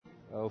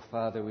Oh,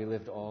 Father, we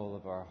lift all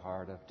of our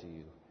heart up to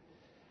you.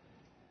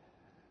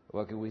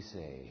 What can we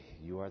say?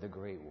 You are the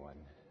great one.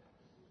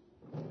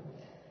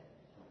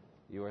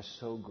 You are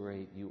so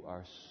great. You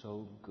are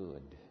so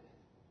good.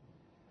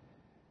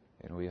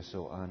 And we are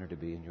so honored to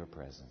be in your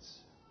presence.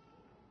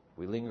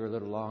 We linger a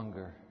little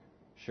longer.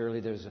 Surely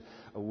there's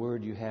a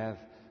word you have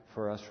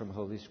for us from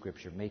Holy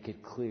Scripture. Make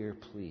it clear,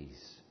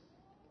 please.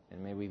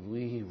 And may we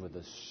leave with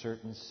a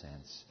certain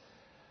sense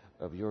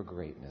of your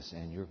greatness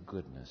and your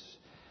goodness.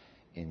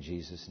 In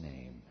Jesus'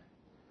 name,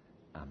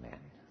 amen.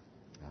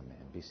 Amen.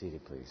 Be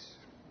seated, please.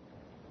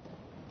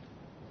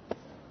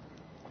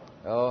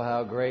 Oh,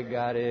 how great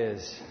God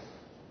is.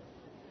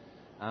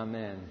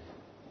 Amen.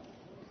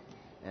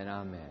 And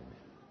amen.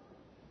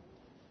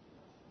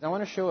 Now, I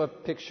want to show a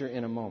picture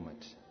in a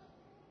moment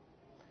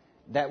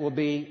that will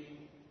be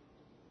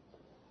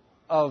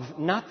of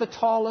not the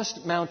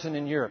tallest mountain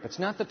in Europe. It's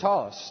not the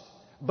tallest,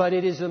 but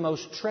it is the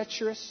most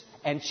treacherous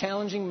and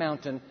challenging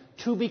mountain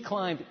to be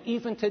climbed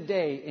even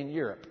today in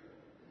Europe.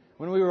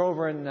 When we were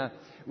over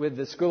with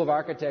the School of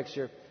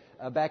Architecture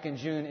back in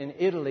June in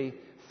Italy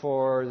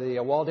for the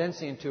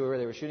Waldensian tour,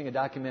 they were shooting a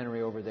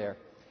documentary over there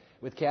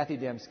with Kathy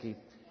Dembski.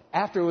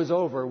 After it was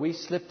over, we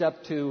slipped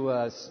up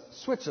to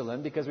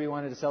Switzerland because we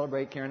wanted to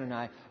celebrate, Karen and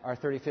I, our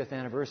 35th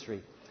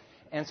anniversary.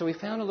 And so we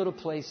found a little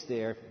place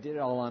there, did it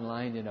all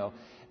online, you know.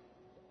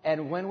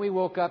 And when we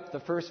woke up the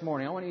first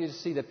morning, I want you to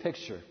see the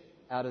picture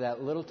out of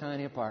that little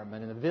tiny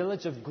apartment in the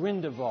village of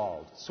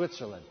Grindelwald,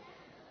 Switzerland.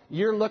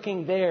 You're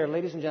looking there,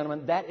 ladies and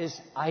gentlemen, that is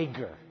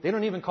Eiger. They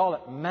don't even call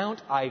it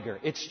Mount Eiger.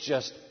 It's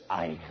just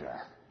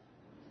Eiger.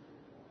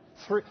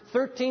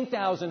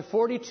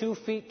 13,042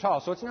 feet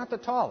tall, so it's not the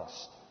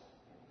tallest.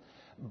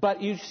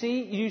 But you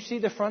see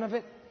the front of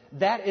it?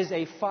 That is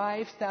a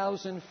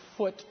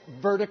 5,000-foot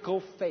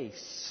vertical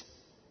face.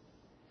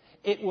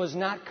 It was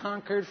not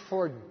conquered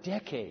for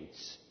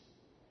decades.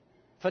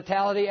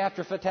 Fatality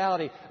after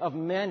fatality of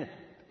men,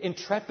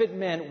 intrepid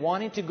men,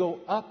 wanting to go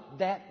up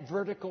that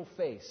vertical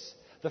face.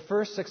 The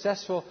first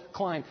successful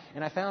climb.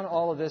 And I found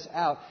all of this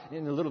out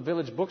in the little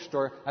village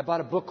bookstore. I bought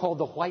a book called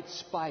The White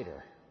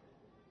Spider.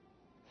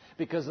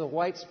 Because the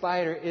White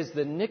Spider is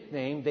the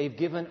nickname they've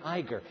given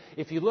Eiger.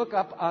 If you look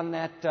up on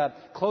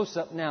that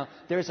close-up now,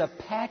 there's a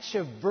patch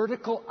of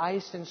vertical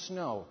ice and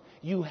snow.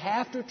 You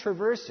have to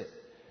traverse it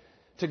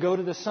to go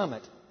to the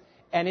summit.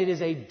 And it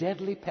is a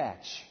deadly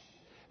patch.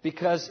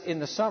 Because in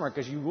the summer,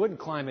 because you wouldn't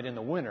climb it in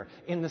the winter,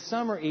 in the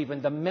summer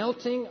even, the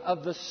melting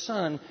of the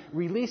sun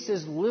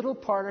releases little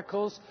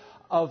particles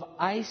of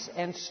ice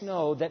and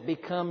snow that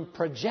become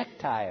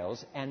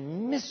projectiles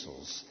and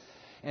missiles.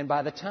 And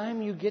by the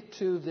time you get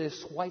to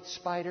this White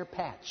Spider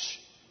patch,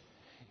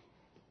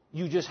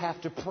 you just have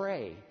to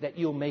pray that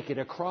you'll make it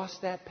across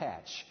that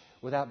patch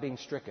without being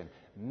stricken.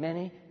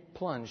 Many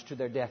plunge to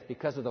their death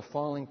because of the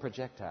falling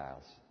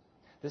projectiles.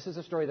 This is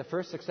the story of the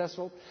first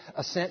successful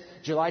ascent,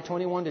 July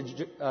 21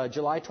 to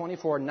July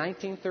 24,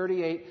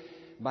 1938,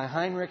 by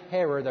Heinrich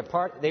Herrer.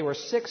 They were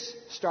 6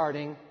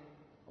 starting,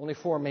 only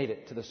 4 made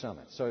it to the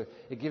summit. So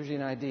it gives you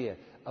an idea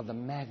of the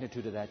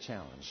magnitude of that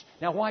challenge.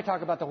 Now, why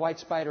talk about the White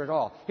Spider at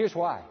all? Here's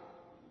why.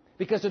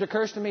 Because it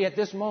occurs to me at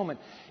this moment,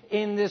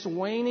 in this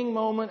waning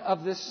moment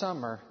of this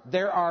summer,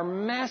 there are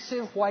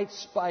massive white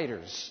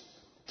spiders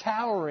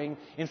towering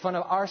in front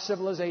of our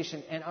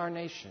civilization and our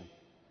nation.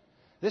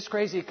 This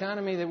crazy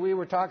economy that we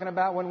were talking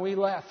about when we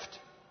left,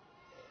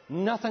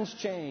 nothing's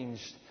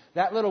changed.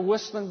 That little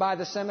whistling by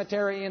the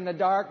cemetery in the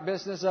dark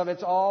business of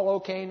it's all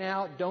okay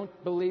now, don't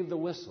believe the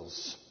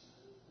whistles.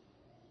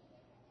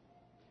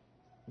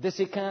 This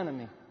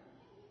economy,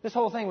 this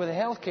whole thing with the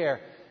health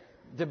care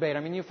debate, I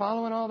mean, you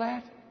following all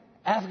that?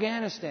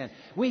 Afghanistan.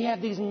 We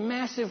have these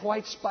massive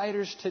white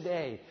spiders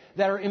today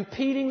that are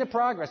impeding the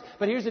progress.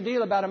 But here's the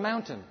deal about a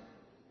mountain.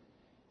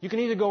 You can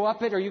either go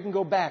up it or you can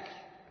go back.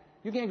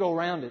 You can't go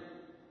around it.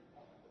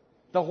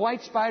 The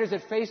white spiders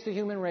that face the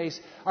human race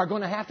are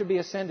going to have to be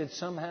ascended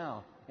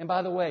somehow. And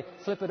by the way,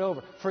 flip it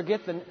over.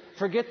 Forget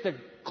the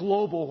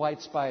global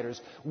white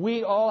spiders.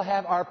 We all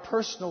have our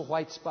personal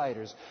white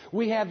spiders.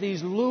 We have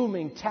these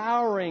looming,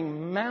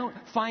 towering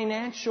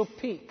financial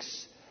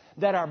peaks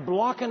that are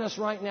blocking us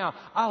right now.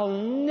 I'll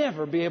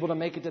never be able to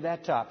make it to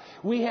that top.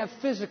 We have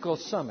physical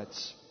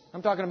summits.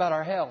 I'm talking about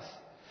our health.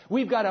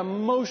 We've got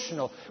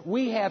emotional.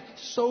 We have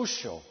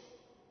social.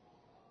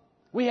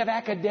 We have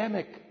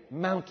academic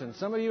mountains.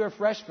 Some of you are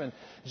freshmen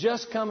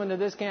just coming to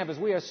this campus.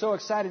 We are so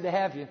excited to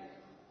have you.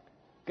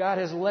 God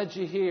has led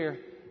you here,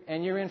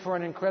 and you're in for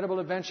an incredible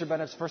adventure.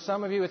 But for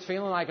some of you, it's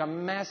feeling like a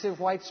massive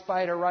white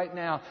spider right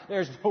now.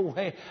 There's no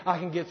way I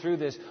can get through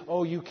this.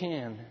 Oh, you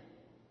can.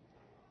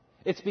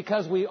 It's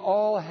because we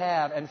all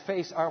have and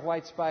face our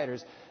white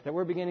spiders that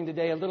we're beginning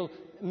today a little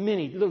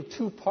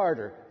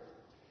two-parter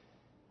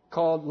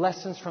called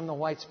Lessons from the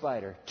White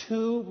Spider.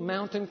 2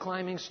 mountain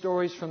climbing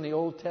stories from the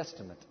Old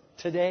Testament.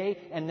 Today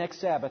and next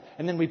Sabbath,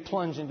 and then we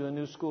plunge into a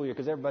new school year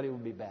because everybody will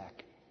be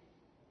back.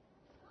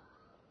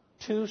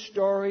 2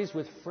 stories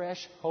with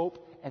fresh hope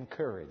and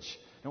courage.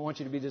 I don't want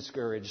you to be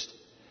discouraged.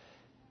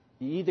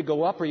 You either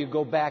go up or you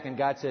go back, and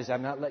God says,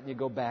 I'm not letting you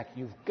go back.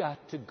 You've got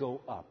to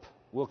go up.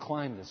 We'll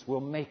climb this. We'll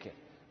make it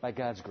by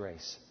God's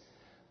grace.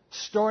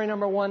 Story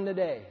number 1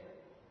 today.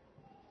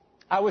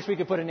 I wish we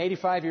could put an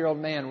 85-year-old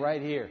man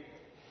right here.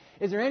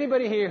 Is there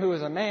anybody here who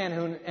is a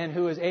man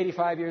who is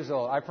 85 years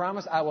old? I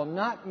promise I will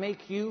not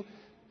make you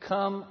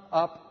come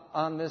up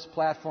on this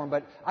platform,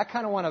 but I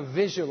kind of want to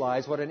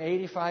visualize what an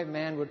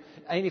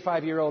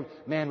 85-year-old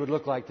man would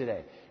look like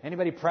today.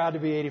 Anybody proud to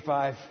be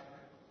 85?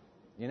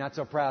 You're not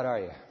so proud, are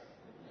you?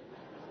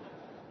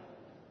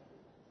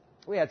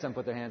 We had some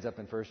put their hands up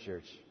in First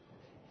Church.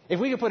 If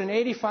we could put an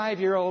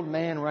 85-year-old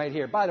man right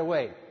here. By the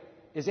way,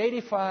 is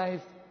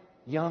 85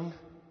 young?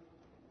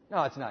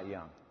 No, it's not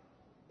young.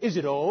 Is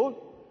it old?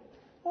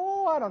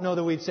 Oh, I don't know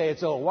that we'd say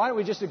it's old. Why don't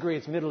we just agree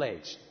it's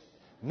middle-aged?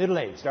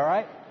 Middle-aged, all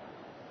right?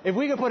 If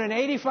we could put an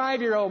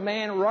 85-year-old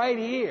man right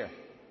here,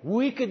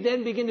 we could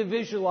then begin to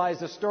visualize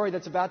the story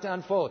that's about to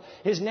unfold.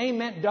 His name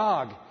meant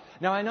dog.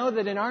 Now, I know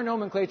that in our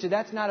nomenclature,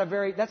 that's not a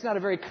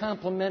very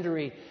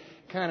complimentary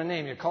kind of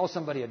name. You call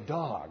somebody a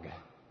dog.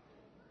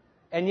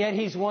 And yet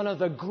he's one of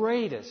the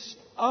greatest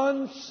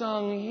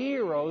unsung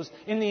heroes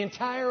in the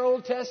entire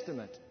Old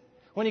Testament.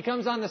 When he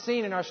comes on the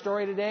scene in our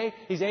story today,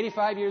 he's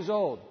 85 years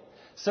old.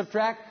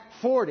 Subtract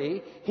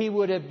 40, he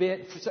would have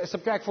been,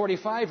 subtract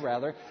 45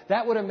 rather,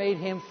 that would have made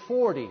him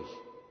 40.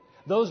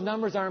 Those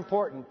numbers are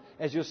important,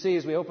 as you'll see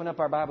as we open up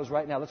our Bibles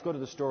right now. Let's go to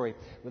the story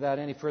without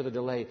any further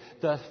delay.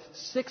 The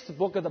 6th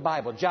book of the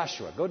Bible,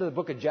 Joshua. Go to the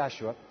book of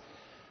Joshua.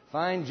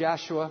 Find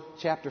Joshua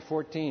chapter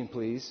 14,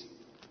 please.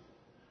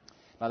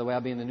 By the way,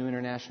 I'll be in the New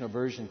International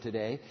Version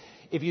today.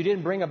 If you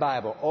didn't bring a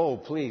Bible,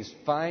 please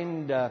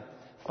find the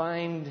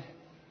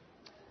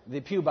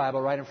Pew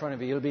Bible right in front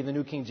of you. It'll be the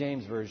New King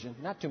James Version.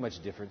 Not too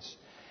much difference.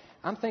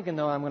 I'm thinking,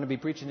 though, I'm going to be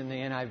preaching in the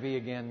NIV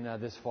again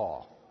this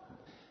fall.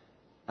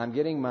 I'm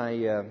getting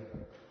my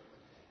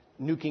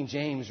New King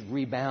James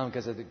rebound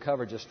because the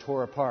cover just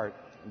tore apart.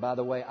 By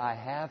the way, I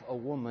have a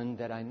woman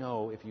that I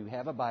know, if you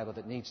have a Bible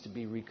that needs to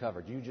be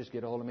recovered, you just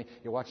get a hold of me.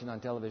 You're watching on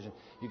television.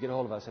 You get a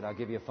hold of us and I'll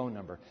give you a phone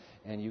number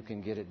and you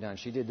can get it done.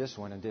 She did this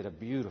one and did a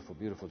beautiful,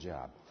 beautiful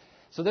job.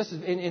 So this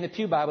is in the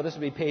Pew Bible. This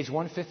will be page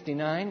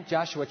 159,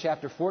 Joshua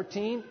chapter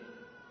 14.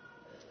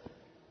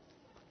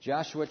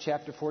 Joshua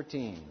chapter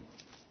 14.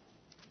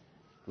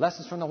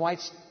 Lessons from the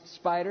white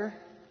spider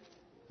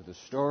with the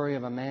story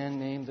of a man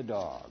named the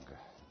dog.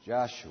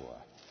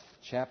 Joshua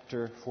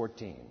chapter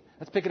 14.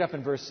 Let's pick it up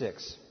in verse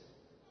 6.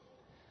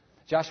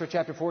 Joshua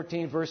chapter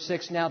 14, verse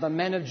 6. Now the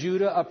men of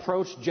Judah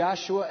approached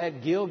Joshua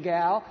at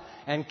Gilgal,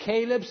 and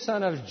Caleb,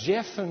 son of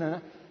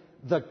Jephunneh,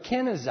 the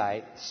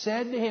Kenizzite,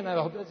 said to him,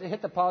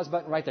 hit the pause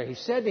button right there. He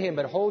said to him,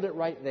 but hold it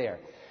right there.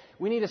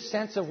 We need a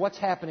sense of what's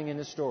happening in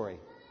this story.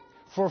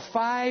 For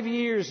 5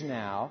 years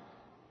now,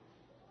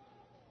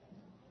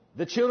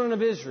 the children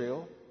of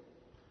Israel,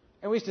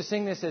 and we used to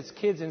sing this as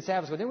kids in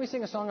Sabbath school. Didn't we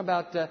sing a song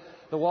about the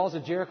walls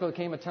of Jericho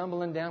came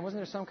a-tumbling down? Wasn't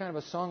there some kind of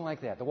a song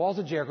like that? The walls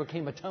of Jericho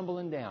came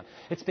a-tumbling down.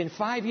 It's been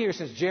 5 years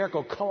since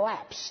Jericho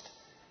collapsed,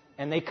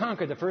 and they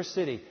conquered the first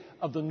city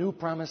of the new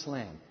promised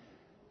land.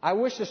 I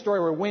wish the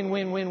story were win,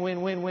 win, win,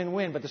 win, win, win,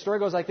 win. But the story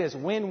goes like this.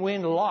 Win,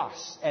 win,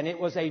 loss. And it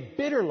was a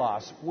bitter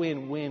loss.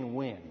 Win, win,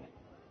 win.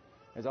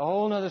 There's a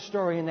whole other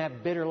story in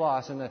that bitter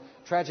loss and the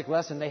tragic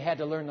lesson they had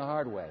to learn the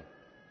hard way.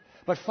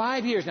 But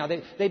 5 years now,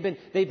 they've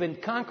been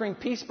conquering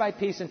piece by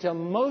piece until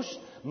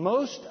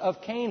most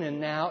of Canaan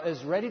now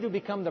is ready to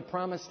become the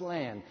promised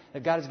land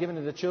that God has given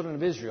to the children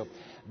of Israel.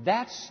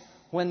 That's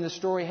when the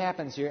story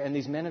happens here, and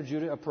these men of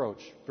Judah approach.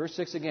 Verse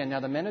 6 again.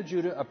 Now the men of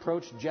Judah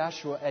approached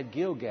Joshua at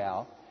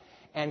Gilgal,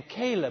 and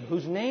Caleb,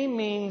 whose name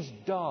means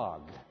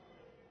dog.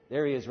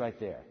 There he is right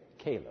there,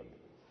 Caleb.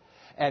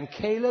 And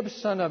Caleb,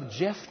 son of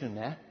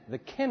Jephunneh, the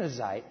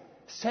Kenizzite,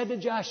 said to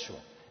Joshua.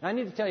 Now I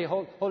need to tell you,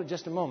 hold it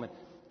just a moment.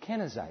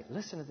 Kenizzite.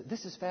 Listen to this.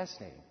 This is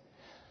fascinating.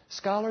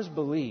 Scholars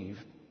believe,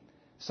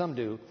 some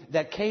do,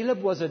 that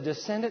Caleb was a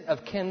descendant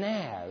of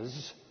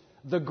Kenaz,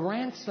 the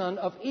grandson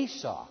of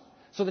Esau.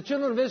 So the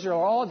children of Israel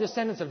are all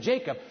descendants of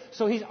Jacob.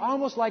 So he's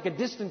almost like a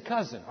distant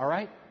cousin, all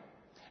right?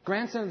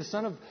 Grandson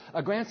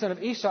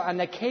of Esau, and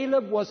that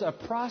Caleb was a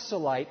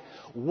proselyte,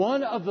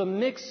 one of the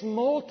mixed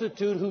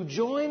multitude who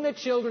joined the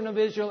children of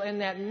Israel in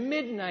that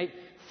midnight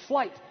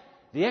flight,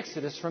 the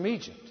Exodus from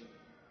Egypt.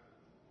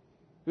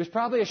 He was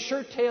probably a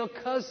shirt-tailed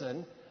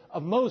cousin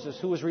of Moses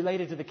who was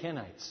related to the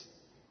Kenites.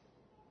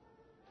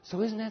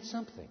 So isn't that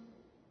something?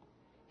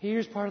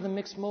 Here's part of the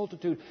mixed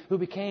multitude who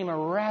became a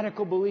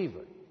radical believer.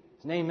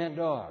 His name meant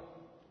dog.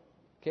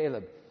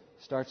 Caleb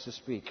starts to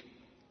speak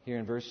here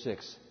in verse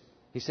 6.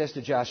 He says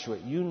to Joshua,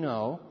 you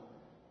know,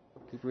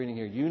 keep reading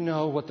here, you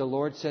know what the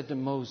Lord said to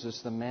Moses,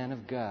 the man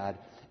of God,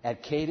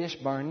 at Kadesh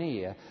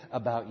Barnea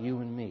about you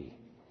and me.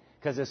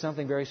 Because there's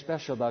something very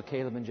special about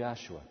Caleb and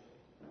Joshua.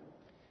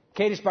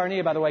 Kadesh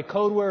Barnea, by the way,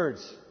 code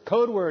words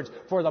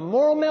for the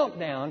moral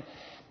meltdown.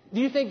 Do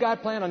you think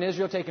God planned on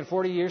Israel taking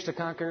 40 years to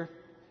conquer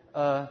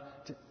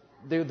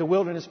the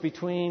wilderness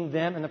between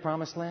them and the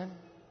promised land?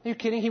 Are you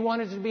kidding? He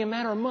wanted it to be a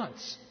matter of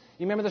months.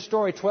 You remember the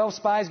story, 12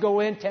 spies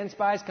go in, 10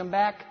 spies come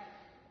back.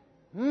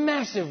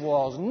 Massive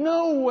walls.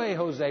 No way,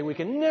 Jose, we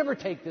can never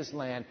take this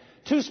land.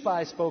 2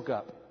 spies spoke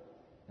up.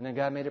 And then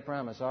God made a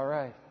promise. All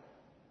right.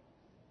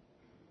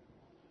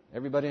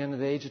 Everybody under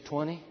the age of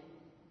 20,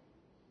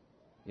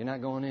 you're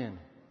not going in.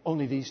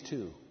 Only these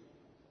two.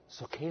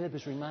 So Caleb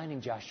is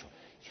reminding Joshua,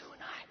 you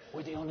and I,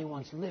 we're the only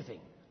ones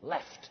living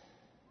left.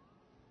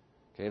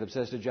 Caleb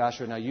says to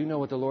Joshua, now you know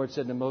what the Lord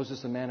said to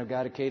Moses, the man of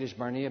God at Kadesh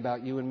Barnea,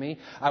 about you and me.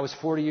 I was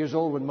 40 years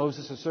old when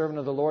Moses, the servant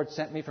of the Lord,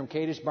 sent me from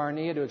Kadesh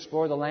Barnea to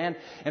explore the land.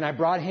 And I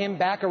brought him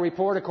back a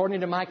report according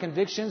to my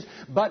convictions.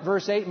 But,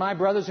 verse 8, my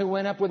brothers who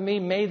went up with me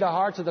made the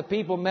hearts of the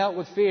people melt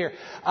with fear.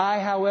 I,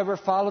 however,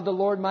 followed the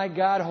Lord my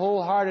God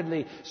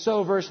wholeheartedly.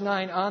 So, verse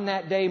 9, on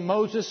that day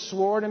Moses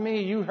swore to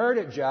me, you heard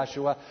it,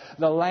 Joshua,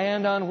 the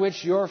land on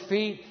which your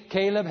feet,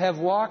 Caleb, have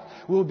walked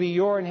will be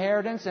your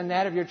inheritance and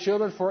that of your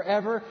children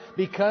forever,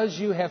 because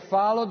you have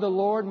followed the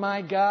Lord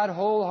my God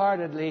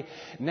wholeheartedly.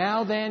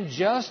 Now then,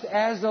 just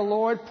as the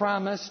Lord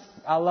promised,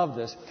 I love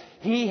this,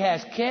 He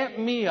has kept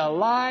me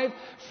alive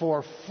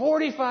for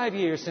 45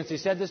 years since He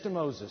said this to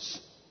Moses.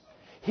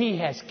 He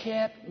has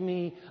kept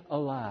me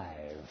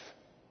alive.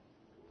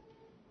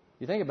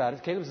 You think about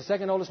it, Caleb's the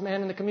second oldest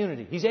man in the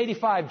community. He's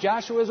 85.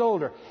 Joshua is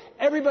older.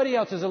 Everybody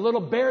else is a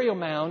little burial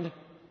mound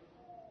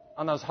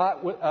on those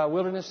hot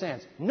wilderness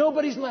sands.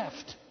 Nobody's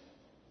left.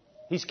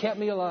 He's kept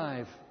me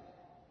alive.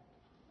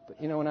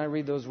 But you know, when I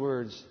read those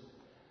words,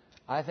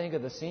 I think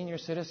of the senior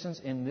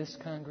citizens in this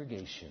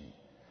congregation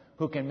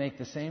who can make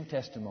the same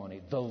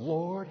testimony. The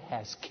Lord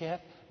has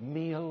kept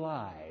me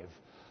alive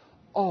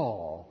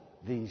all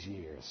these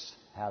years.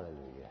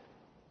 Hallelujah.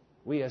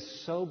 We are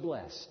so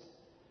blessed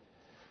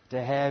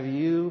to have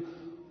you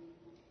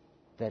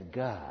that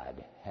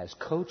God has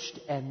coached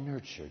and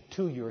nurtured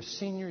to your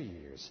senior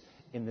years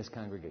in this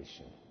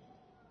congregation.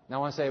 Now I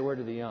want to say a word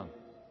to the young,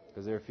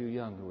 because there are a few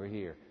young who are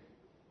here.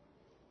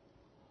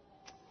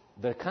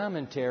 The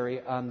commentary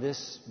on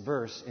this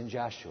verse in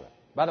Joshua.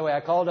 By the way,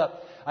 I called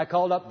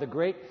up the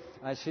great,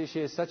 she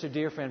is such a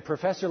dear friend,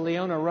 Professor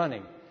Leona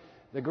Running,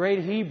 the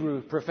great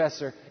Hebrew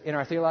professor in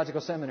our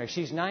theological seminary.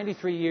 She's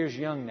 93 years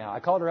young now. I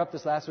called her up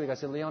this last week. I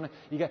said, Leona,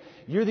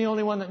 you're the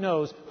only one that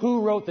knows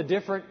who wrote the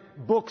different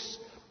books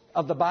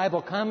of the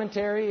Bible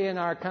commentary in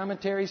our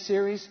commentary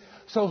series.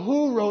 So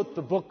who wrote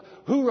the book?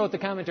 Who wrote the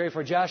commentary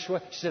for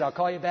Joshua? She said, I'll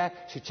call you back.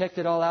 She checked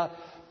it all out.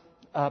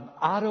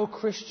 Otto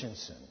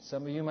Christensen,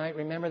 some of you might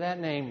remember that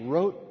name,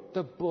 wrote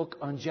the book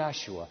on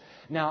Joshua.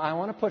 Now, I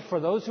want to put, for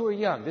those who are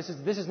young, this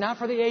is not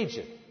for the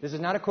aged. This is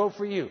not a quote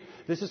for you.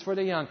 This is for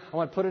the young. I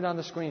want to put it on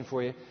the screen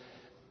for you.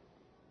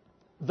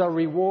 The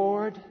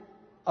reward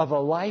of a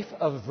life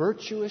of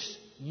virtuous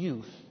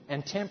youth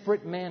and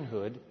temperate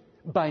manhood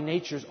by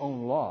nature's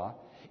own law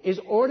is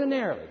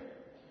ordinarily,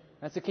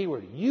 that's the key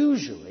word,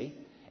 usually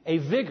a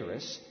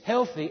vigorous,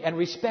 healthy, and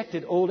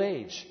respected old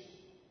age.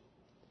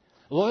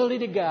 Loyalty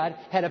to God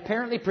had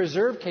apparently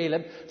preserved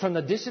Caleb from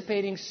the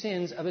dissipating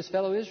sins of his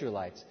fellow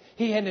Israelites.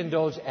 He hadn't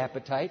indulged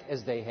appetite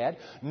as they had,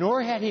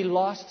 nor had he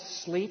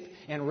lost sleep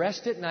and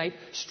rest at night,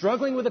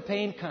 struggling with a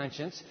pained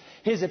conscience.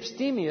 His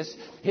abstemious,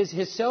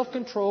 his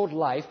self-controlled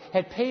life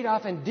had paid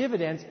off in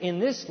dividends in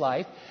this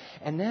life.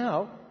 And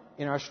now,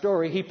 in our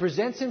story, he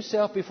presents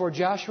himself before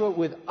Joshua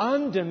with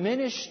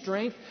undiminished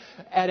strength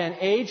at an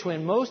age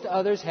when most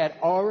others had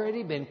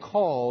already been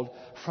called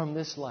from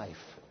this life.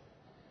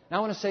 Now, I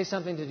want to say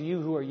something to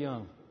you who are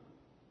young.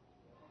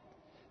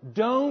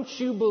 Don't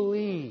you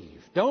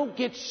believe, don't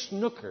get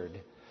snookered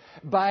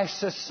by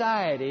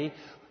society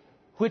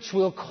which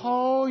will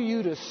call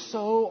you to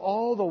sow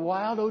all the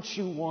wild oats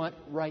you want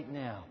right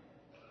now.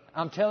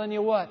 I'm telling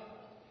you what,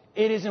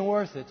 it isn't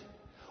worth it.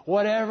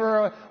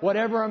 Whatever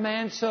a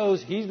man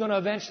sows, he's going to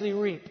eventually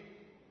reap.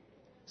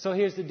 So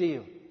here's the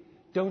deal.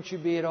 Don't you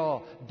be at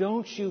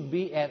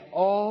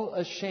all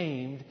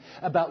ashamed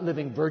about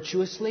living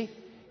virtuously,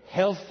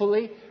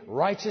 healthfully,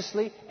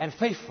 righteously, and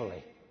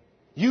faithfully.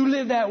 You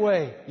live that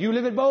way. You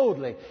live it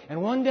boldly.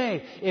 And one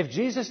day, if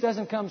Jesus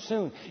doesn't come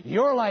soon,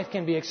 your life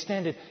can be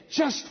extended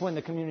just when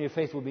the community of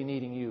faith will be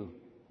needing you.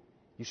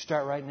 You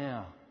start right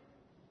now.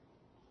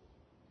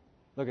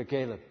 Look at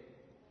Caleb.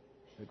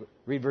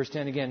 Read verse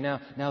 10 again.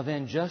 Now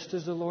then, just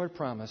as the Lord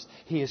promised,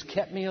 He has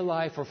kept me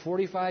alive for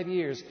 45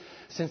 years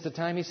since the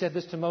time He said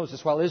this to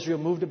Moses while Israel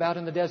moved about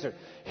in the desert.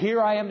 Here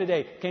I am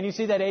today. Can you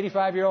see that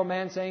 85-year-old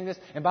man saying this?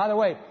 And by the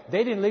way,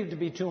 they didn't live to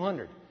be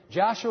 200.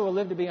 Joshua will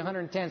live to be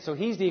 110, so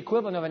he's the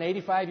equivalent of an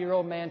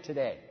 85-year-old man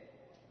today.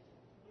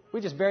 We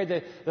just buried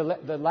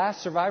the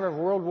last survivor of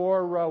World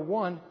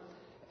War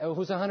I,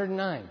 who's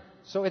 109.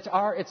 So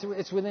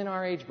it's within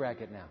our age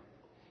bracket now.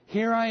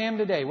 Here I am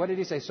today. What did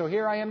he say? So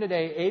here I am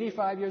today,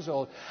 85 years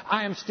old.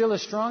 I am still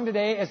as strong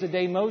today as the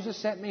day Moses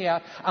sent me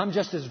out. I'm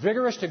just as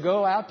vigorous to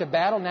go out to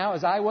battle now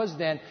as I was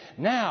then.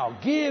 Now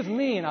give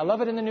me, and I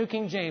love it in the New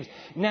King James,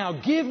 now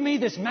give me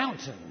this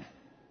mountain.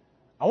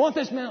 I want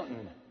this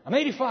mountain. I'm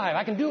 85.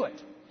 I can do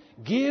it.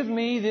 Give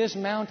me this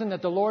mountain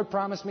that the Lord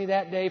promised me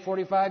that day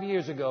 45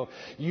 years ago.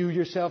 You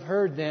yourself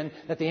heard then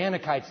that the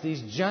Anakites,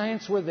 these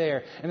giants, were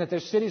there and that their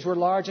cities were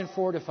large and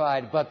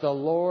fortified. But the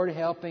Lord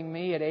helping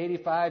me at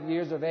 85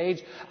 years of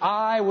age,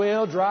 I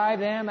will drive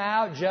them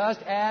out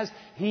just as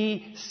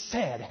He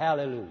said.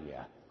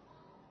 Hallelujah.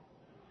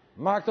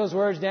 Mark those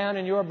words down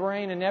in your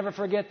brain and never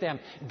forget them.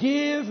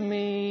 Give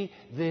me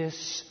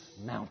this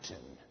mountain.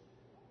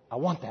 I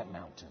want that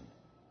mountain.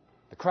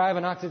 The cry of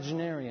an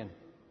octogenarian.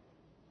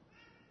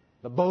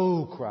 The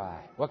Bo cry.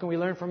 What can we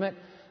learn from it?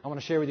 I want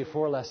to share with you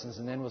 4 lessons,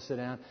 and then we'll sit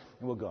down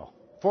and we'll go.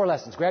 4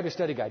 lessons. Grab your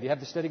study guide. Do you have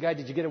the study guide?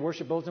 Did you get a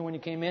worship bulletin when you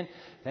came in?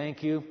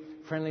 Thank you,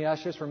 friendly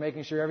ushers, for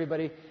making sure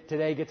everybody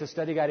today gets a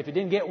study guide. If you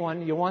didn't get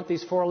one, you want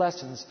these 4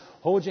 lessons.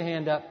 Hold your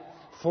hand up.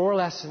 4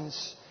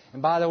 lessons.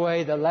 And by the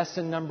way, the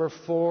lesson number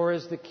 4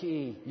 is the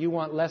key. You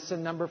want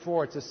lesson number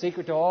 4. It's a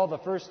secret to all the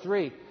first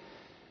 3.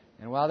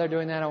 And while they're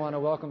doing that, I want to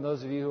welcome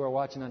those of you who are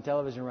watching on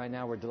television right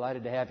now. We're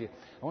delighted to have you.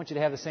 I want you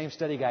to have the same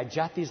study guide.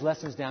 Jot these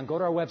lessons down. Go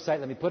to our website.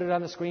 Let me put it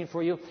on the screen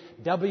for you.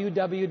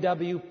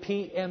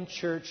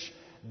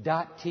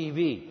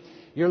 www.pmchurch.tv.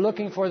 You're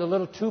looking for the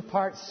little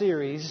 2-part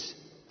series,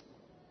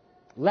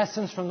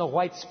 Lessons from the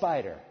White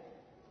Spider.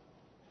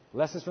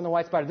 Lessons from the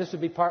White Spider. This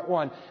would be part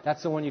 1.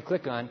 That's the one you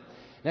click on.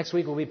 Next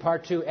week will be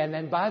part 2. And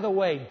then, by the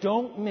way,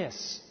 don't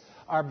miss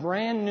our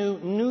brand new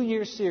New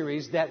Year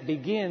series that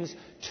begins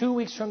 2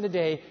 weeks from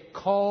today,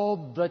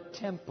 called The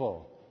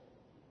Temple.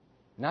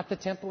 Not the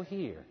temple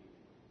here.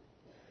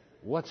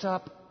 What's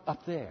up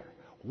there?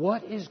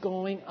 What is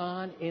going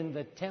on in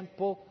the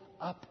temple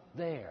up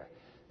there?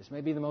 This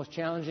may be the most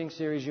challenging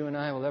series you and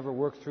I will ever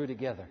work through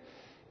together.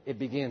 It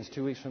begins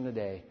 2 weeks from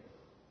today.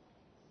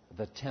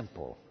 The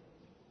Temple.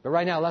 But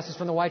right now, lessons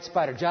from the White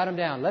Spider. Jot them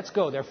down. Let's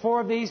go. There are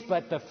 4 of these,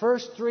 but the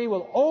first 3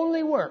 will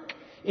only work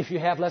if you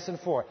have lesson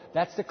 4.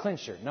 That's the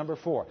clincher, number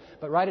 4.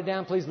 But write it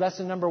down, please.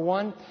 Lesson number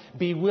 1,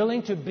 be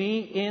willing to be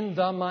in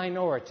the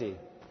minority.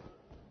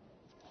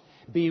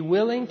 Be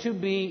willing to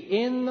be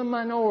in the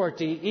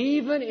minority,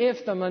 even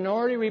if the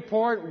minority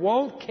report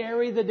won't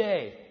carry the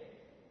day.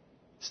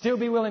 Still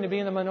be willing to be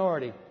in the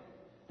minority.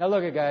 Now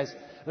look at, guys,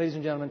 ladies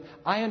and gentlemen,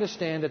 I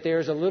understand that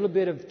there's a little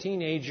bit of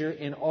teenager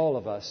in all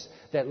of us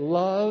that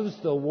loves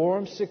the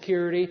warm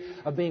security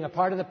of being a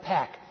part of the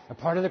pack, a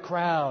part of the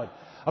crowd,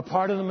 a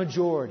part of the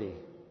majority.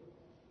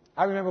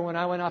 I remember when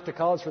I went off to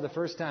college for the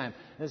first time.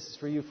 This is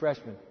for you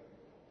freshmen.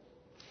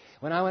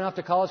 When I went off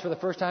to college for the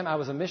first time, I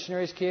was a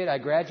missionary's kid. I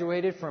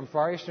graduated from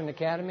Far Eastern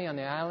Academy on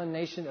the island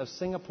nation of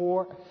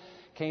Singapore.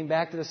 Came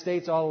back to the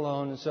States all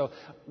alone. And so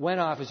went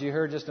off, as you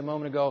heard just a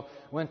moment ago,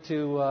 went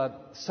to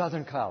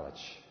Southern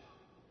College.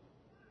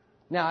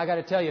 Now, I got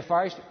to tell you,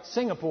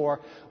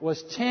 Singapore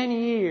was 10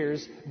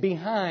 years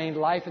behind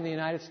life in the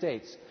United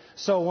States.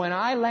 So when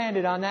I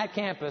landed on that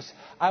campus,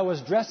 I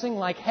was dressing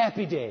like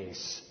Happy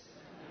Days.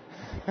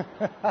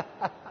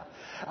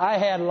 I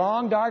had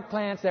long, dark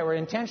pants that were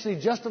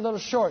intentionally just a little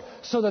short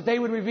so that they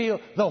would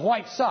reveal the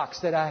white socks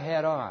that I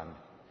had on.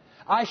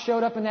 I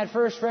showed up in that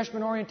first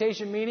freshman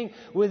orientation meeting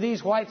with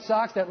these white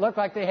socks that looked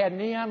like they had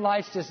neon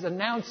lights just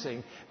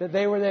announcing that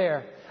they were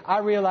there. I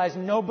realized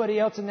nobody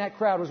else in that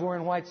crowd was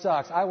wearing white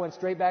socks. I went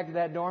straight back to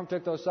that dorm,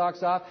 took those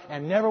socks off,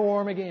 and never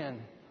wore them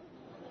again.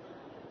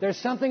 There's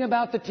something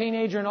about the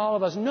teenager in all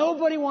of us.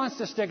 Nobody wants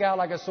to stick out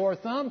like a sore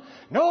thumb.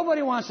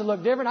 Nobody wants to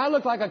look different. I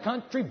look like a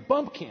country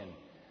bumpkin.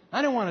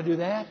 I don't want to do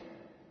that.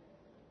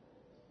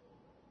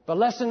 But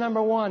lesson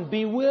number 1,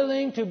 be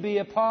willing to be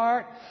a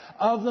part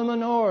of the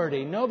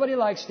minority. Nobody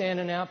likes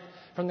standing out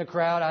from the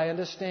crowd, I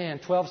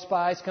understand. 12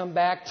 spies come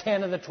back,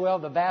 10 of the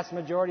 12, the vast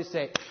majority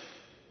say,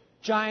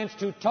 giants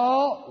too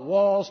tall,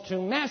 walls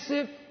too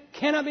massive,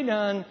 cannot be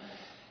done.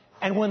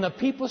 And when the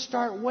people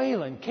start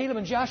wailing, Caleb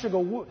and Joshua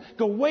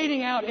go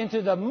wading out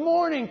into the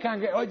morning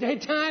congregation. Oh, hey,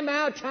 time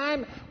out,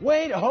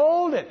 wait,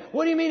 hold it.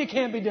 What do you mean it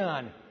can't be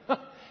done?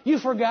 You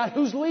forgot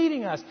who's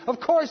leading us. Of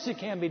course it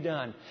can be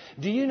done.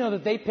 Do you know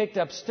that they picked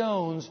up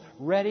stones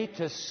ready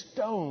to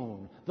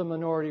stone the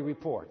minority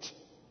report?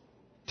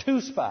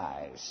 2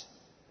 spies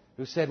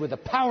who said, with the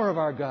power of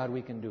our God,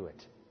 we can do it.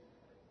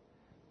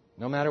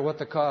 No matter what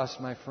the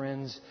cost, my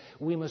friends,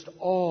 we must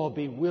all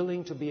be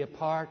willing to be a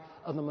part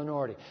of the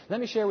minority. Let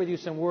me share with you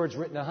some words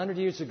written 100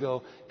 years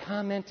ago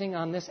commenting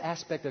on this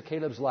aspect of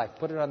Caleb's life.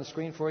 Put it on the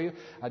screen for you.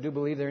 I do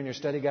believe they're in your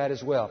study guide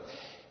as well.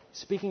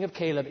 Speaking of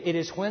Caleb, it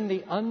is when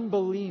the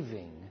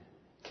unbelieving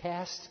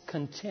cast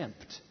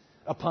contempt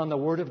upon the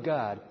Word of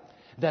God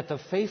that the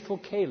faithful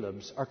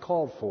Calebs are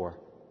called for.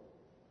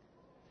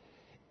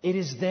 It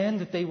is then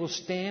that they will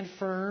stand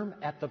firm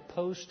at the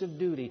post of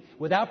duty,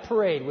 without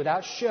parade,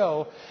 without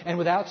show, and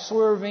without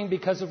swerving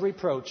because of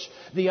reproach.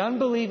 The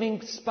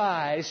unbelieving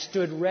spies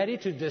stood ready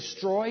to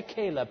destroy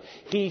Caleb.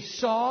 He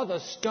saw the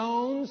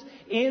stones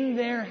in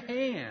their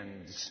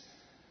hands,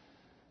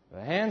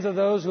 the hands of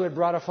those who had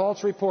brought a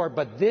false report.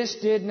 But this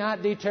did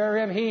not deter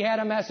him. He had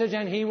a message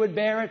and he would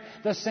bear it.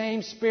 The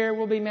same Spirit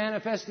will be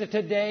manifested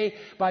today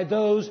by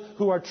those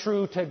who are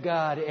true to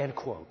God, end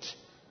quote.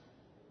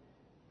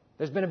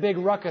 There's been a big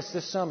ruckus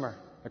this summer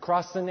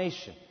across the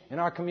nation in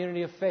our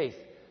community of faith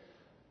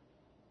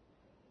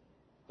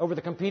over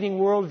the competing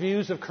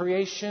worldviews of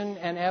creation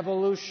and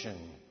evolution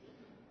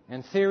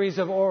and theories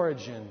of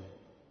origin.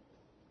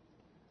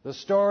 The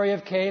story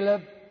of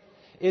Caleb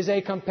is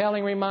a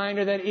compelling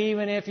reminder that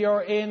even if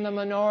you're in the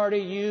minority,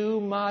 you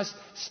must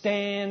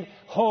stand,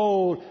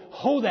 hold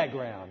that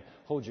ground.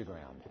 Hold your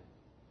ground.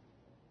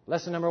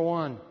 Lesson number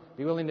 1,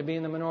 be willing to be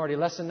in the minority.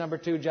 Lesson number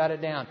 2, jot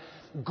it down.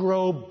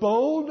 Grow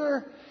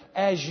bolder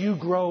as you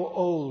grow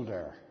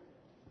older.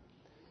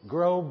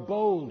 Grow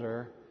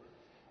bolder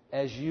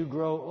as you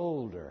grow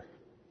older.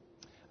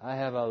 I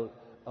have a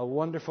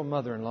wonderful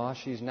mother-in-law.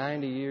 She's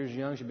 90 years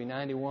young. She'll be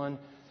 91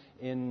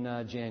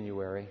 in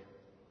January.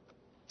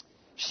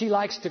 She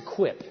likes to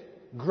quip.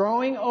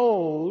 Growing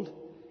old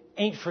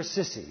ain't for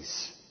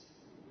sissies.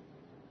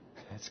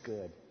 That's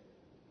good.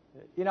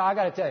 You know, I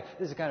got to tell you,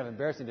 this is kind of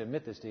embarrassing to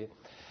admit this to you,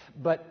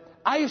 but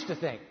I used to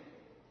think,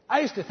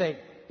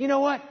 you know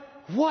what?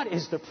 What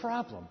is the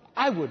problem?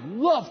 I would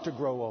love to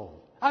grow old.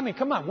 I mean,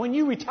 come on. When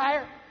you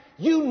retire,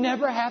 you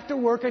never have to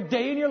work a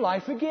day in your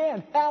life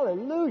again.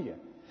 Hallelujah.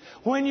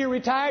 When you're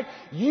retired,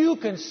 you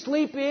can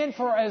sleep in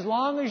for as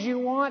long as you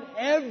want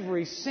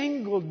every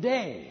single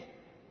day.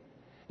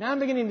 Now I'm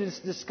beginning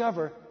to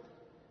discover,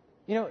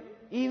 you know,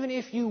 even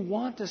if you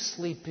want to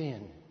sleep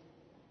in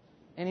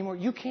anymore,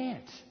 you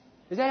can't.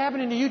 Is that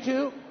happening to you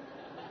too?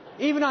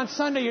 Even on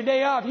Sunday, your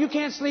day off, you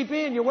can't sleep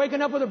in. You're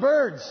waking up with the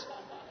birds.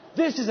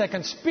 This is a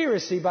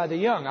conspiracy by the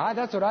young.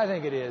 That's what I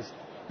think it is.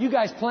 You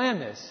guys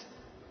planned this.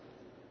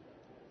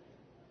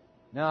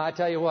 Now, I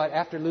tell you what,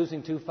 after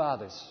losing 2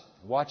 fathers,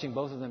 watching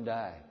both of them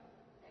die,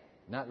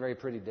 not very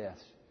pretty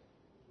deaths,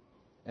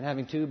 and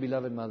having 2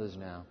 beloved mothers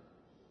now,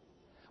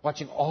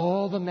 watching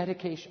all the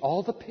medication,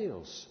 all the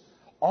pills,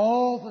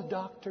 all the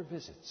doctor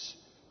visits,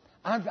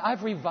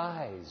 I've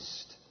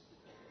revised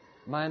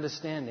my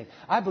understanding.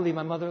 I believe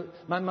my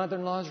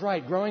mother-in-law is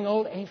right. Growing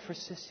old ain't for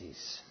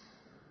sissies.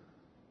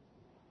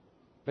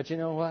 But you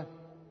know what?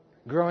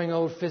 Growing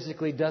old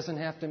physically doesn't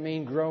have to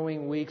mean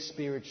growing weak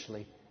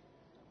spiritually,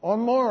 or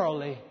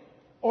morally,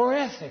 or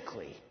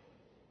ethically.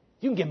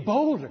 You can get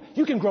bolder.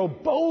 You can grow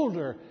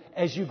bolder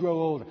as you grow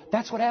older.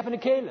 That's what happened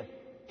to Caleb.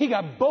 He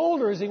got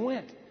bolder as he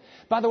went.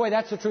 By the way,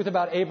 that's the truth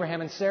about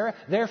Abraham and Sarah.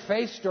 Their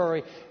faith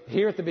story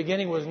here at the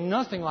beginning was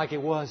nothing like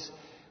it was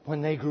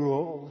when they grew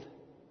old.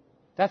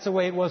 That's the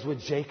way it was with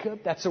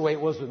Jacob. That's the way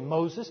it was with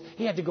Moses.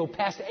 He had to go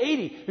past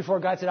 80 before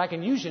God said, I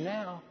can use you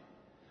now.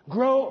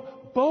 Grow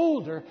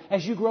bolder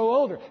as you grow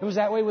older. It was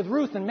that way with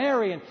Ruth and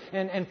Mary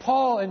and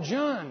Paul and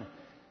John.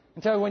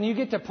 Until when you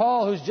get to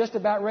Paul, who's just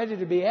about ready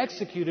to be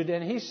executed,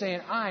 and he's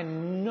saying, I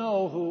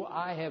know who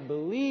I have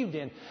believed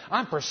in.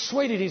 I'm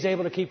persuaded he's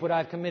able to keep what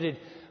I've committed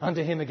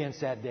unto him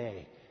against that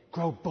day.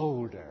 Grow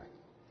bolder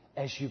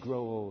as you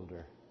grow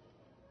older.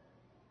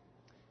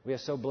 We are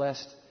so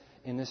blessed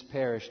in this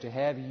parish to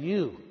have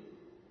you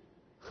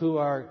who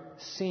are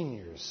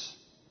seniors,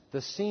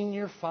 the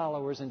senior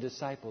followers and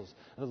disciples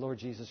of the Lord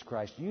Jesus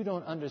Christ. You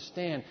don't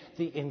understand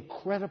the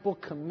incredible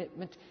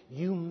commitment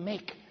you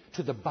make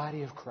to the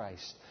body of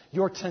Christ.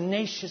 Your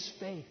tenacious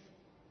faith.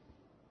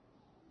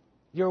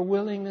 Your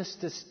willingness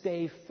to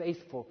stay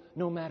faithful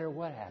no matter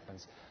what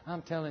happens.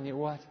 I'm telling you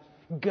what,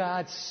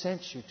 God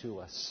sent you to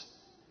us.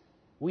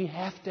 We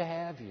have to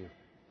have you.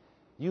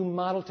 You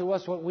model to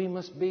us what we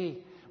must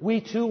be.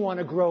 We too want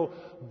to grow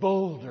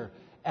bolder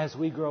as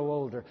we grow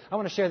older. I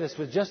want to share this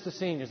with just the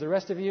seniors. The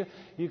rest of you,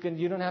 you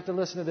don't have to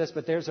listen to this,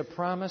 but there's a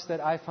promise that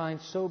I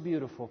find so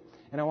beautiful.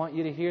 And I want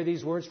you to hear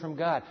these words from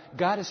God.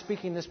 God is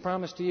speaking this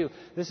promise to you.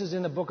 This is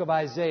in the book of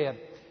Isaiah.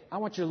 I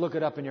want you to look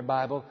it up in your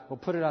Bible. We'll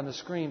put it on the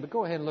screen, but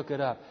go ahead and look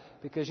it up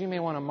because you may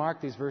want to mark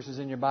these verses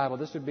in your Bible.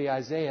 This would be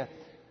Isaiah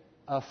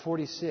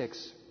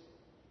 46.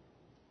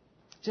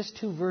 Just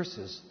 2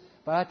 verses.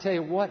 But I tell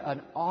you what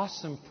an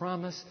awesome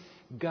promise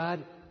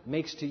God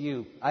makes to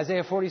you.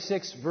 Isaiah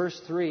 46, verse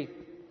 3.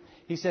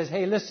 He says,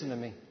 hey, listen to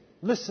me.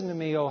 Listen to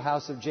me, O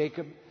house of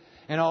Jacob,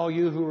 and all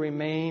you who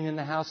remain in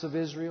the house of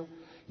Israel.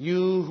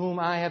 You whom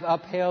I have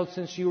upheld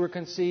since you were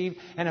conceived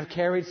and have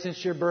carried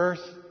since your birth.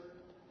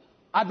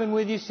 I've been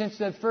with you since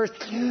the first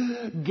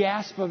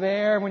gasp of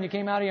air when you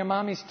came out of your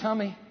mommy's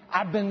tummy.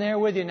 I've been there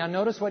with you. Now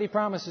notice what he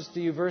promises to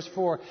you, verse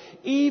 4.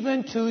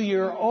 Even to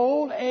your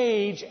old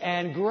age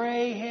and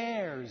gray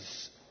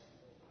hairs.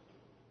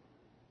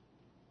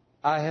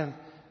 I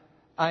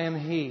am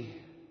He.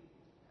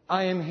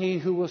 I am He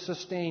who will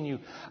sustain you.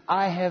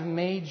 I have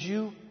made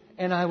you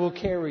and I will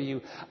carry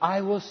you.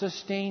 I will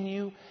sustain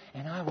you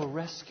and I will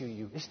rescue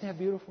you. Isn't that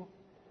beautiful?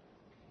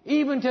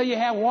 Even till you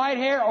have white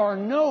hair or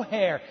no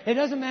hair. It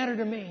doesn't matter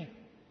to me.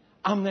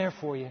 I'm there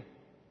for you.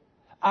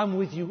 I'm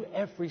with you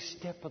every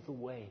step of the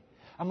way.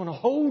 I'm going to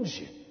hold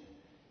you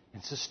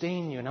and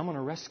sustain you, and I'm going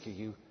to rescue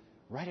you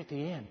right at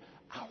the end.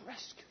 I'll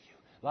rescue you.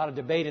 A lot of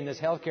debate in this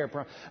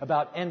healthcare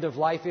about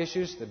end-of-life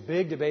issues. The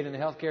big debate in the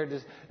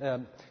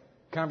healthcare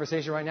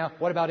conversation right now.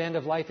 What about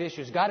end-of-life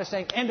issues? God is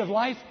saying, end of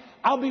life,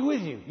 I'll be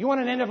with you. You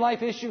want an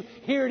end-of-life issue?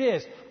 Here it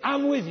is.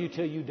 I'm with you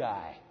till you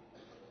die.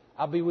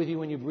 I'll be with you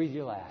when you breathe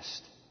your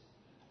last.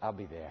 I'll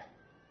be there.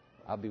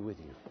 I'll be with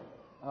you.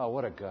 Oh,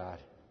 what a God.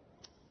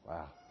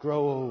 Wow.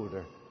 Grow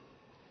older.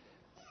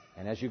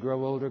 And as you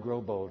grow older, grow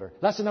bolder.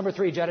 Lesson number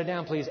 3, jot it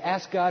down, please.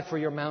 Ask God for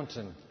your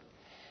mountain.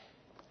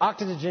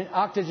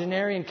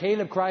 Octogenarian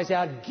Caleb cries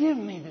out, give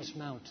me this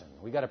mountain.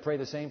 We've got to pray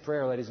the same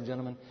prayer, ladies and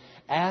gentlemen.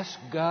 Ask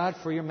God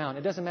for your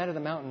mountain. It doesn't matter the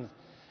mountain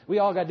We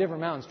all got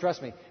different mountains,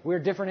 trust me. We're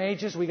different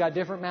ages, we got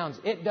different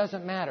mountains. It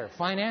doesn't matter.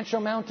 Financial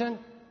mountain,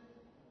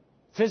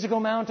 physical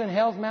mountain,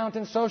 health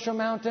mountain, social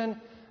mountain.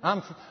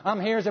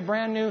 I'm here as a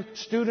brand new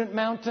student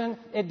mountain.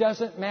 It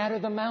doesn't matter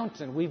the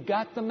mountain. We've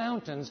got the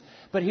mountains.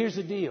 But here's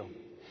the deal.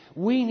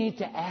 We need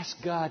to ask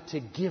God to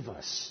give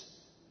us.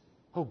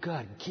 Oh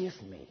God, give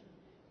me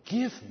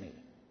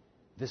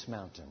this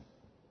mountain.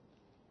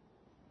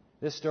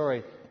 This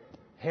story,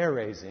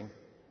 hair-raising,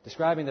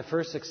 describing the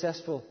first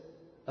successful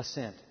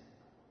ascent.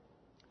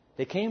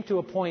 They came to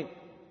a point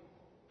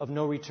of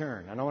no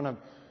return. I don't want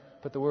to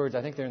put the words,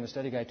 I think they're in the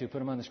study guide too, put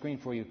them on the screen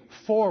for you.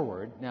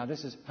 Forward, now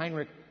this is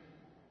Heinrich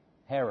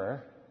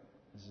Harrer.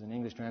 This is an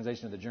English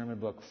translation of the German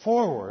book.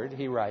 Forward,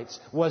 he writes,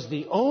 was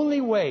the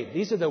only way.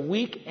 These are the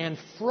weak and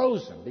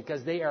frozen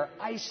because they are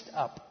iced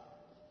up.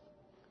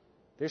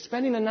 They're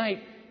spending the night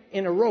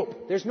in a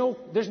rope. There's no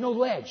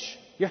ledge.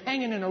 You're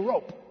hanging in a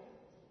rope,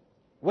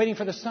 waiting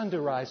for the sun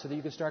to rise so that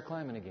you can start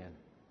climbing again.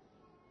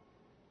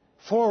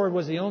 Forward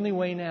was the only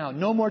way now.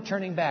 No more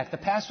turning back. The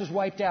past was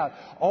wiped out.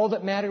 All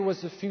that mattered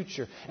was the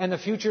future. And the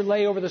future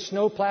lay over the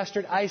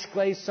snow-plastered,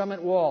 ice-glazed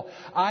summit wall.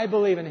 I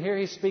believe, and here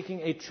he's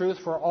speaking a truth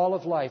for all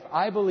of life,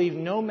 I believe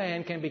no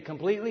man can be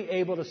completely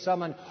able to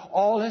summon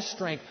all his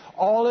strength,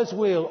 all his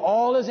will,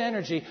 all his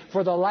energy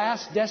for the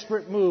last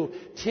desperate move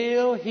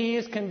till he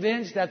is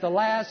convinced that the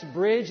last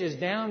bridge is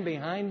down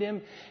behind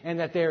him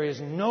and that there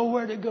is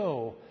nowhere to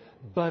go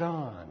but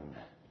on.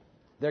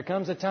 There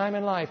comes a time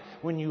in life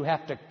when you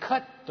have to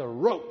cut the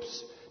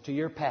ropes to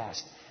your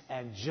past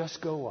and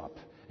just go up.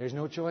 There's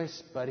no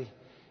choice, buddy.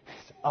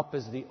 Up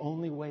is the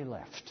only way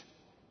left.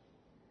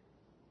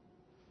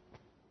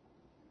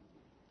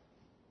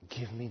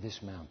 Give me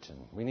this mountain.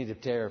 We need to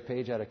tear a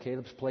page out of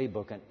Caleb's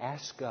playbook and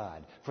ask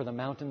God for the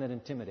mountain that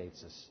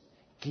intimidates us.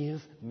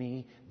 Give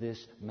me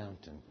this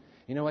mountain.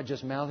 You know what?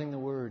 Just mouthing the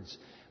words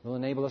will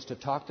enable us to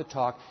talk the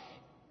talk.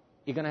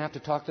 You're going to have to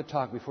talk the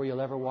talk before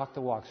you'll ever walk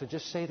the walk. So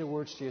just say the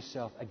words to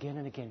yourself again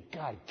and again.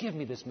 God, give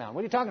me this mountain.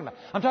 What are you talking about?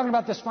 I'm talking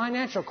about this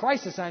financial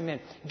crisis I'm in.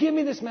 Give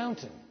me this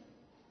mountain.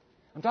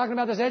 I'm talking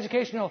about this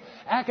educational,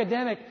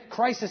 academic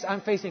crisis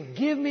I'm facing.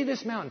 Give me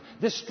this mountain.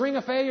 This string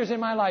of failures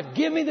in my life.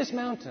 Give me this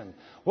mountain.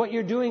 What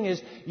you're doing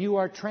is you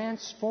are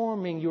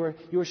transforming.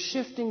 You're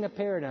shifting the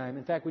paradigm.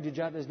 In fact, would you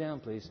jot this down,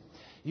 please?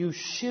 You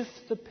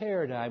shift the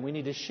paradigm. We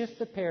need to shift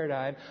the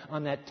paradigm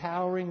on that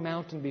towering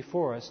mountain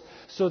before us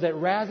so that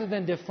rather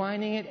than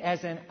defining it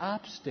as an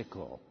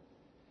obstacle,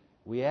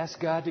 we ask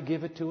God to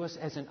give it to us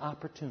as an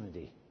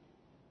opportunity.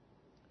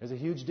 There's a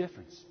huge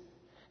difference.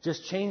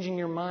 Just changing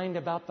your mind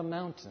about the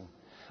mountain.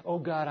 Oh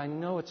God, I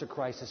know it's a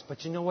crisis,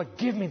 but you know what?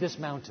 Give me this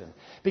mountain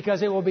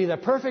because it will be the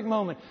perfect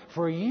moment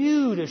for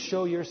you to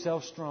show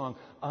yourself strong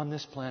on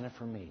this planet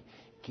for me.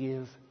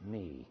 Give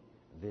me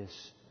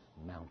this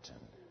mountain.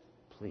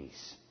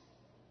 Please.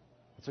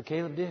 That's what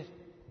Caleb did.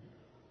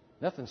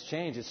 Nothing's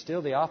changed. It's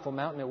still the awful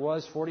mountain it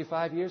was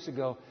 45 years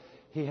ago.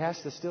 He has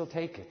to still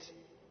take it.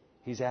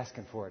 He's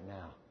asking for it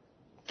now.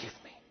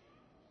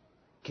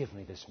 Give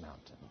me this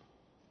mountain.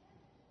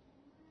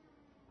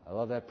 I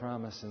love that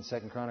promise in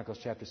 2 Chronicles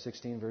chapter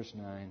 16, verse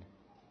 9.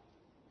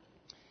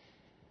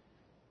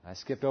 I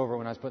skipped over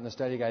when I was putting the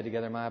study guide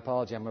together. My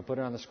apology. I'm going to put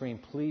it on the screen.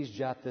 Please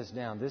jot this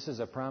down. This is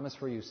a promise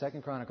for you.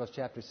 2 Chronicles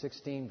chapter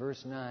 16,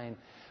 verse 9.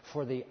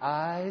 For the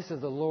eyes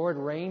of the Lord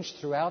range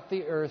throughout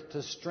the earth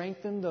to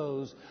strengthen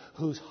those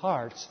whose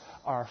hearts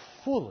are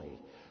fully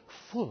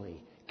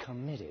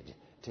committed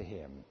to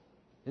Him.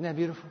 Isn't that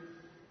beautiful?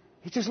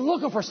 He's just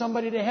looking for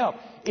somebody to help.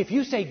 If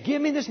you say,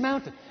 give me this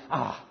mountain,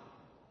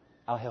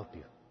 I'll help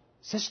you.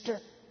 Sister,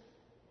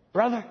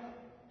 brother,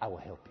 I will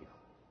help you.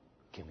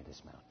 Give me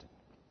this mountain.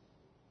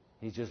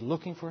 He's just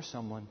looking for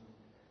someone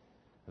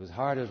whose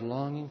heart is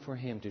longing for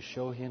Him to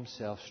show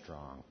Himself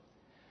strong.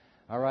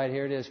 All right,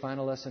 here it is,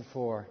 final lesson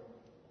 4.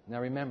 Now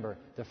remember,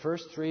 the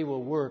first 3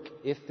 will work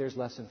if there's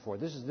lesson 4.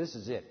 This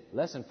is it.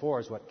 Lesson 4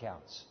 is what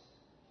counts.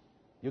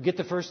 You'll get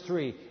the first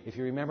 3. If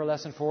you remember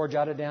lesson 4,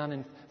 jot it down.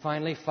 And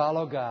finally,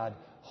 follow God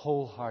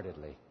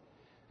wholeheartedly.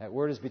 That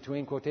word is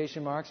between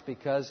quotation marks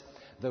because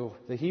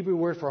the Hebrew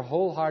word for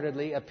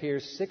wholeheartedly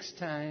appears 6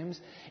 times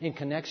in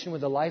connection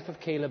with the life of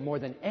Caleb more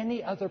than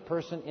any other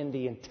person in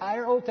the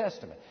entire Old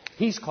Testament.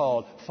 He's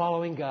called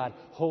following God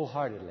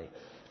wholeheartedly.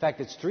 In fact,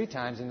 it's 3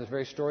 times in this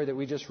very story that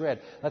we just read.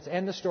 Let's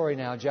end the story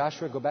now.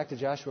 Joshua, go back to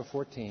Joshua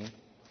 14.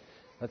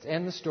 Let's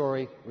end the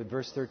story with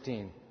verse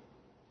 13.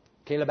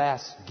 Caleb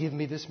asks, give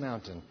me this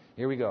mountain.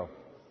 Here we go.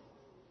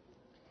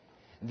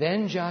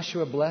 Then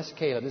Joshua blessed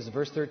Caleb. This is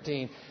verse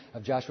 13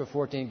 of Joshua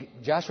 14.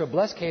 Joshua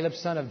blessed Caleb,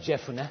 son of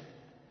Jephunneh,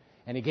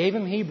 and he gave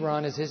him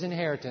Hebron as his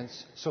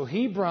inheritance. So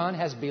Hebron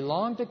has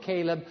belonged to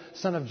Caleb,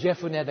 son of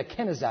Jephunneh, the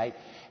Kenizzite,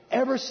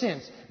 ever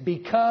since,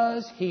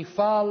 because he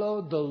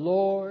followed the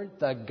Lord,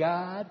 the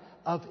God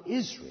of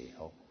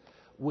Israel,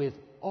 with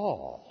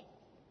all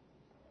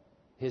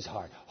his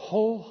heart,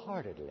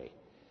 wholeheartedly,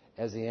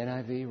 as the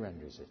NIV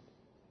renders it.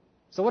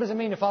 So what does it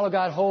mean to follow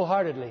God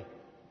wholeheartedly?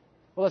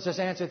 Well, let's just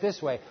answer it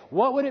this way.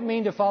 What would it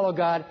mean to follow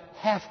God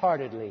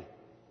half-heartedly?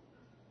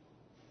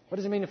 What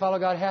does it mean to follow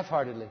God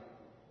half-heartedly?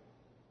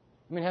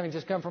 I mean, having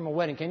just come from a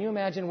wedding. Can you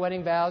imagine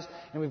wedding vows?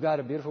 And we've got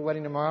a beautiful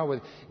wedding tomorrow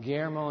with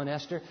Guillermo and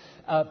Esther.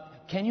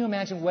 Can you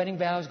imagine wedding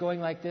vows going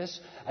like this?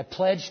 I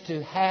pledge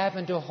to have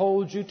and to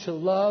hold you, to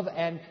love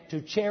and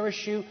to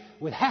cherish you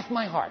with half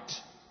my heart.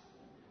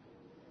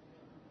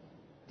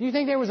 Do you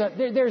think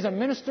there's a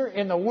minister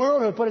in the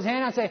world who would put his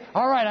hand out and say,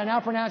 all right, I now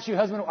pronounce you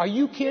husband? Are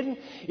you kidding?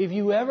 If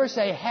you ever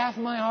say half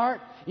my heart,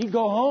 you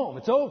go home.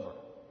 It's over.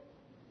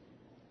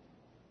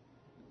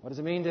 What does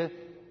it mean to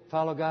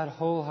follow God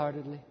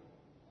wholeheartedly?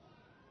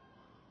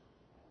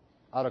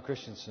 Otto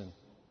Christensen,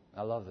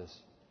 I love this.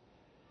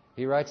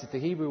 He writes that the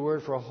Hebrew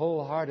word for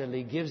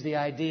wholeheartedly gives the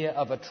idea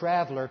of a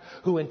traveler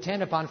who,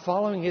 intent upon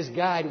following his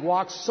guide,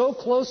 walks so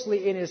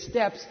closely in his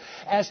steps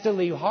as to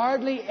leave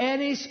hardly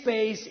any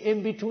space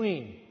in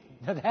between.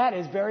 Now that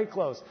is very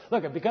close.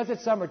 Look, because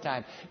it's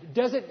summertime,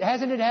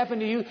 hasn't it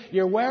happened to you?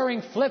 You're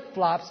wearing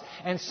flip-flops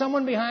and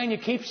someone behind you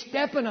keeps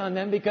stepping on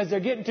them because they're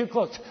getting too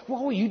close.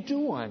 What were you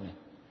doing?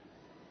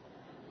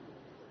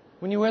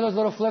 When you wear those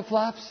little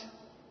flip-flops?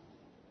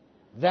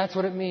 That's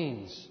what it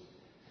means.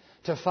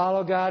 To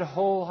follow God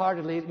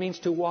wholeheartedly, it means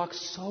to walk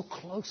so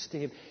close to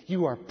Him.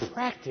 You are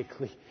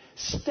practically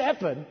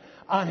stepping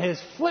on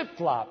His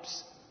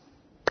flip-flops.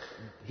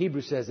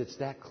 Hebrews says it's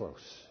that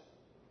close.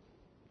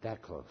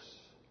 That close.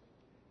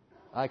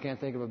 I can't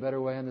think of a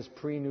better way on this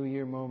pre-New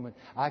Year moment.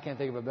 I can't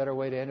think of a better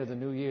way to enter the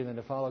new year than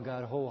to follow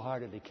God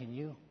wholeheartedly. Can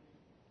you?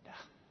 No.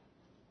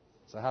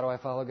 So how do I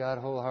follow God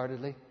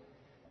wholeheartedly?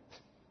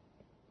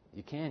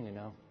 You can, you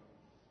know.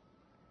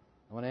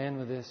 I want to end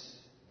with this.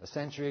 A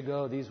century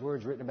ago, these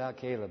words written about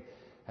Caleb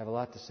have a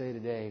lot to say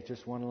today.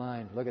 Just one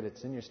line. Look at it.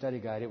 It's in your study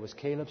guide. It was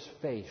Caleb's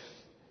faith.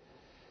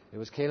 It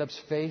was Caleb's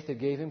faith that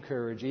gave him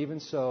courage. Even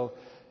so,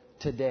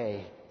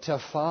 today,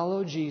 to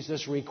follow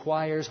Jesus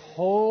requires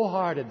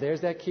wholehearted,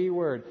 there's that key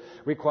word,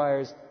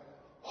 requires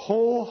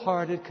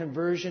wholehearted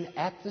conversion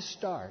at the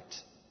start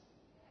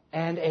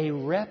and a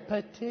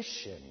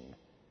repetition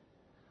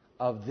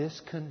of this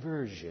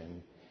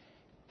conversion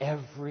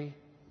every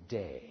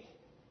day.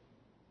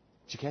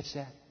 Did you catch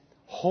that?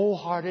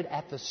 Wholehearted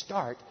at the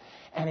start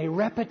and a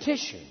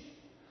repetition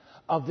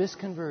of this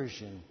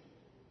conversion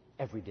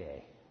every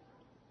day.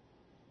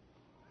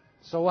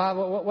 So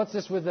what's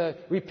this with the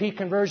repeat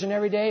conversion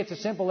every day? It's a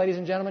simple, ladies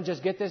and gentlemen,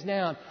 just get this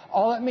down.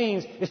 All it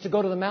means is to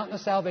go to the mountain of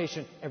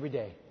salvation every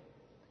day.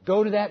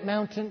 Go to that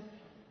mountain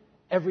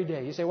every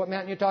day. You say, what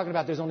mountain are you talking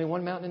about? There's only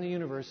one mountain in the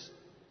universe.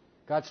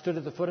 God stood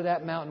at the foot of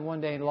that mountain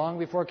one day, and long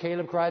before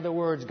Caleb cried the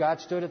words,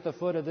 God stood at the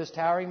foot of this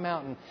towering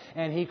mountain,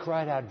 and he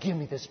cried out, give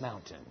me this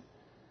mountain.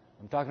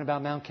 I'm talking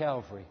about Mount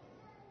Calvary.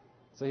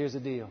 So here's the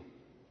deal.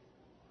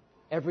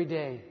 Every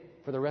day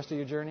for the rest of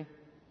your journey,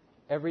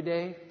 every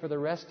day for the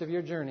rest of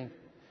your journey,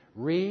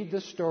 read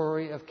the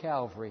story of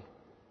Calvary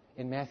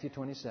in Matthew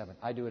 27.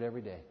 I do it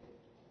every day.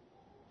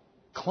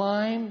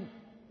 Climb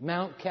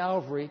Mount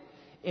Calvary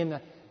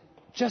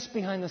just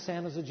behind the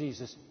sandals of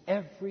Jesus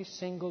every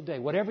single day.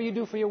 Whatever you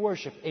do for your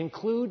worship,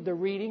 include the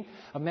reading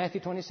of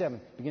Matthew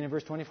 27. Begin in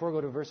verse 24,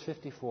 go to verse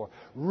 54.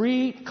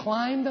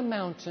 Climb the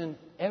mountain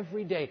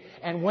every day.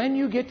 And when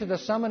you get to the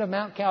summit of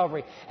Mount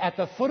Calvary, at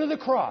the foot of the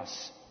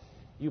cross,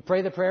 you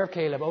pray the prayer of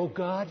Caleb. Oh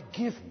God,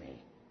 give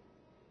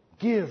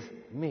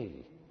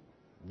me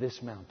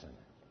this mountain.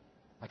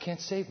 I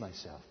can't save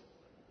myself.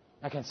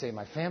 I can't save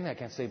my family. I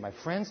can't save my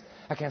friends.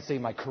 I can't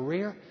save my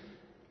career.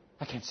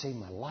 I can't save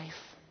my life.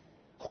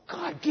 Oh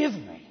God, give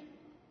me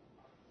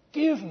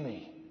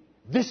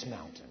this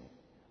mountain,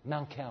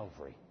 Mount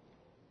Calvary.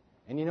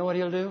 And you know what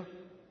He'll do?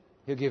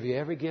 He'll give you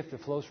every gift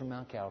that flows from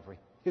Mount Calvary.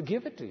 He'll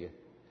give it to you.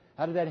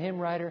 How did that hymn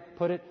writer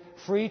put it?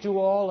 Free to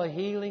all a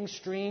healing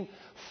stream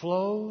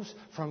flows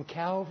from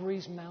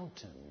Calvary's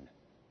mountain.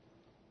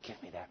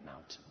 Give me that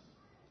mountain.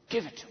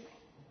 Give it to me.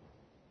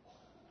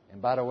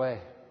 And by the way,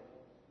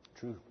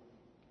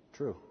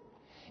 true.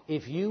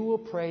 If you will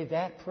pray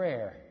that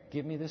prayer,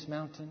 give me this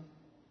mountain,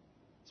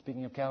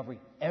 speaking of Calvary,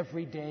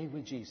 every day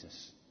with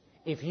Jesus.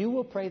 If you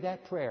will pray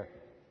that prayer,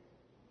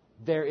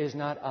 there is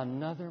not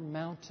another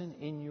mountain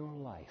in your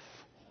life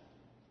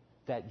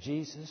that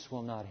Jesus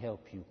will not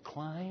help you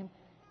climb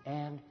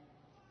and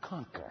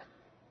conquer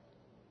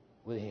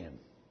with Him.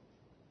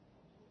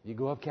 You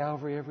go up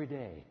Calvary every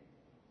day,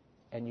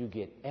 and you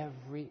get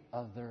every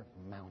other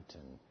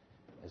mountain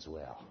as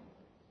well.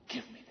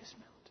 Give me this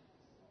mountain.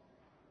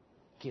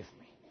 Give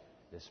me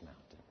this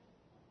mountain.